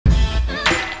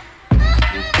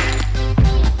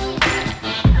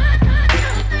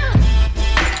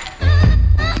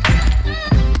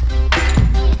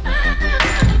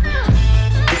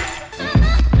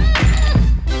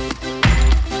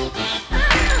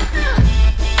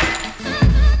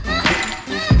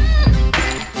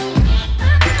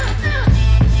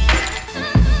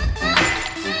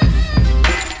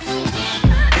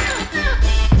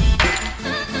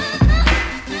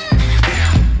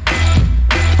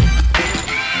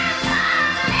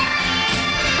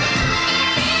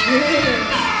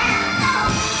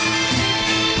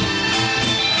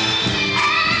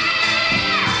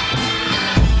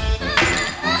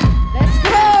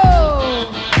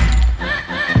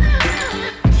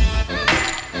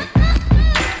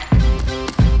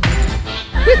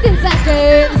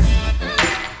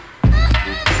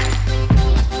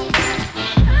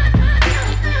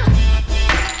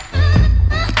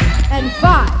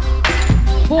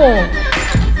4,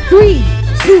 3,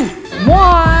 2,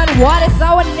 1. What is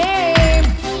our name?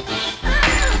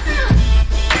 What is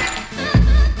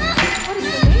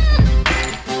the name?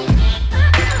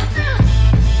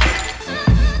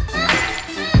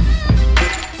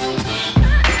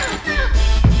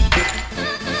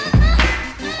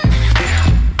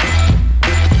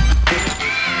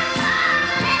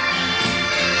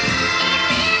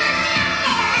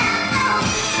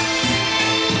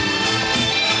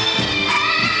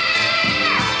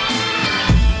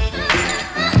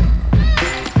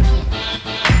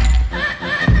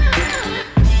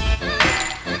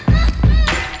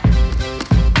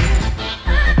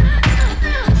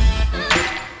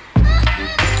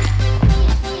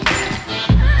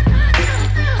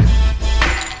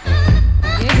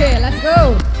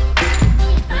 Go.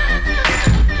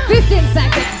 15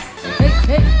 seconds.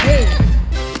 Hey.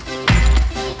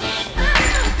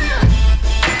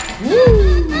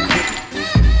 Woo.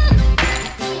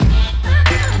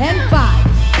 And 5,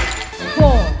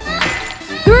 4,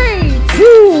 3,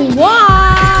 2,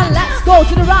 1. Let's go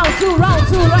to the round two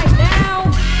right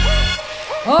now.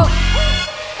 Oh.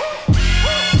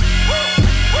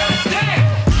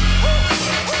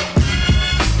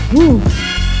 Woo.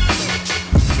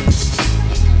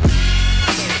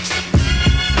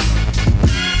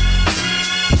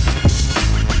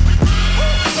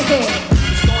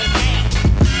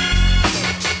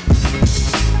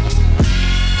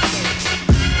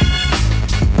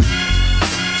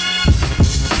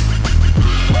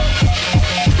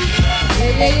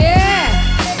 Yeah.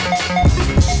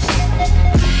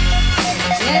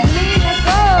 Let's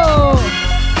go.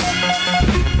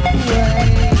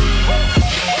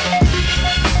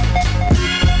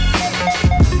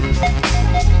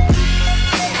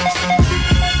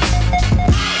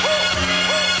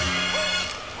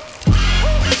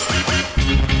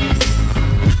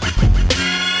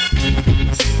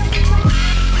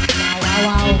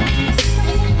 Wow.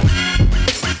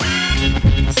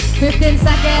 15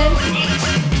 seconds.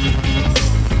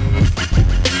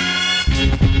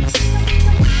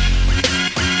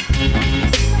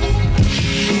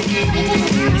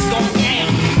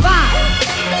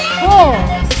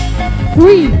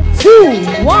 Three, 2,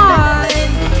 1.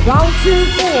 Round 2,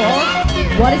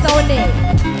 4. What is our name?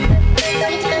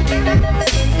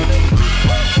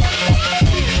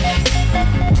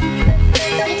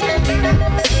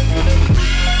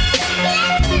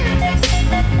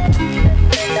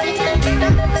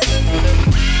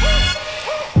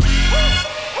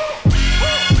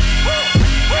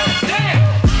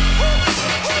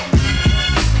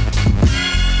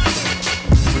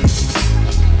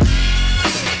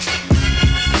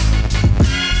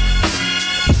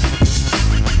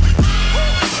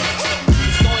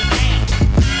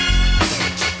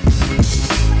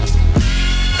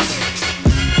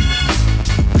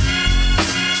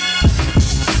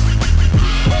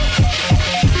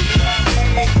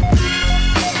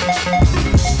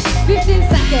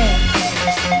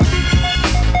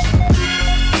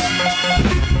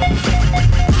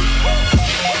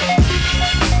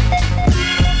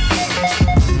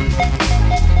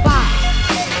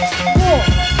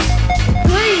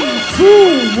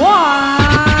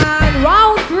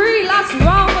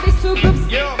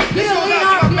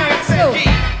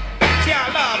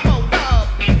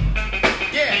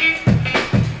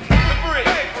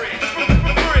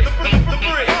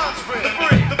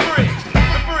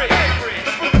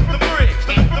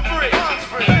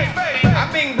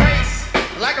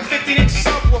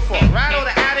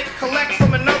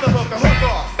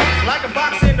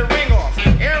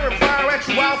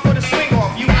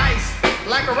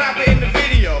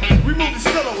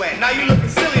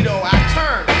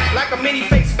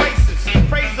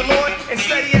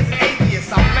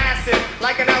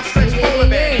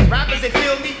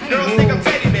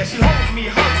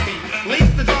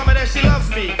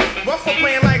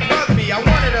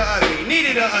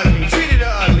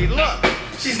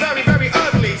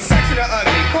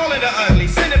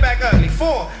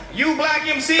 You black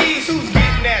MCs who's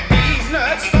getting at these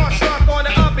nuts, starstruck on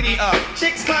the uppity up.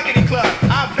 Chicks clockety club,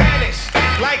 I vanish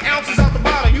like ounces out the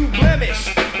bottle. You blemish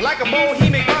like a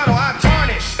bohemian bottle. I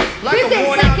tarnish like a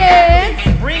worn out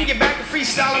athlete. Bring you back to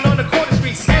freestyling on the corner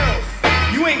street skills.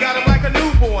 You ain't got them like a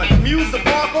newborn. Muse the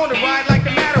park on the ride like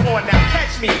the Matterhorn. Now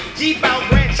catch me, Jeep out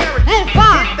Grand Cherokee. And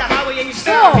 5, hit the highway and you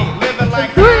stare at me, living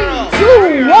like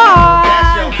 3, 2, 1.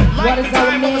 What is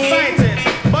our name?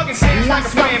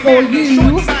 Last one for you.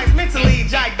 Short size, mentally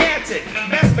gigantic.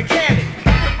 Best mechanic.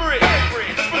 The bridge. The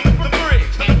bridge. The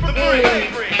bridge. The bridge.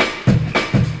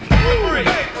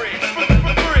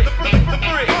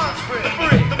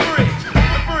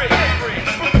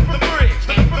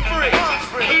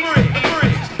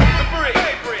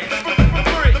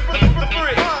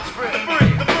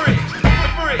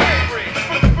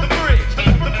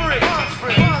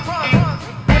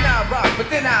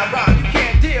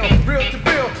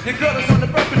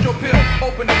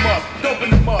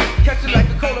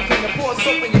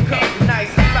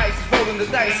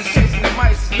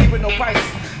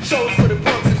 Shows for the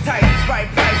books and tights. Right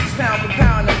prices, pound for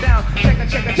pound. I'm down.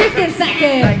 Check. 15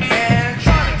 seconds. Like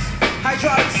Antronics,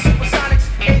 hydraulics,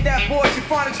 supersonics. Ain't that boy,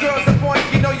 euphonics, girls up on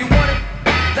it. You know you want it.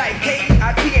 Like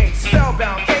K-I-T-H,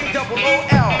 spellbound, K-double-O.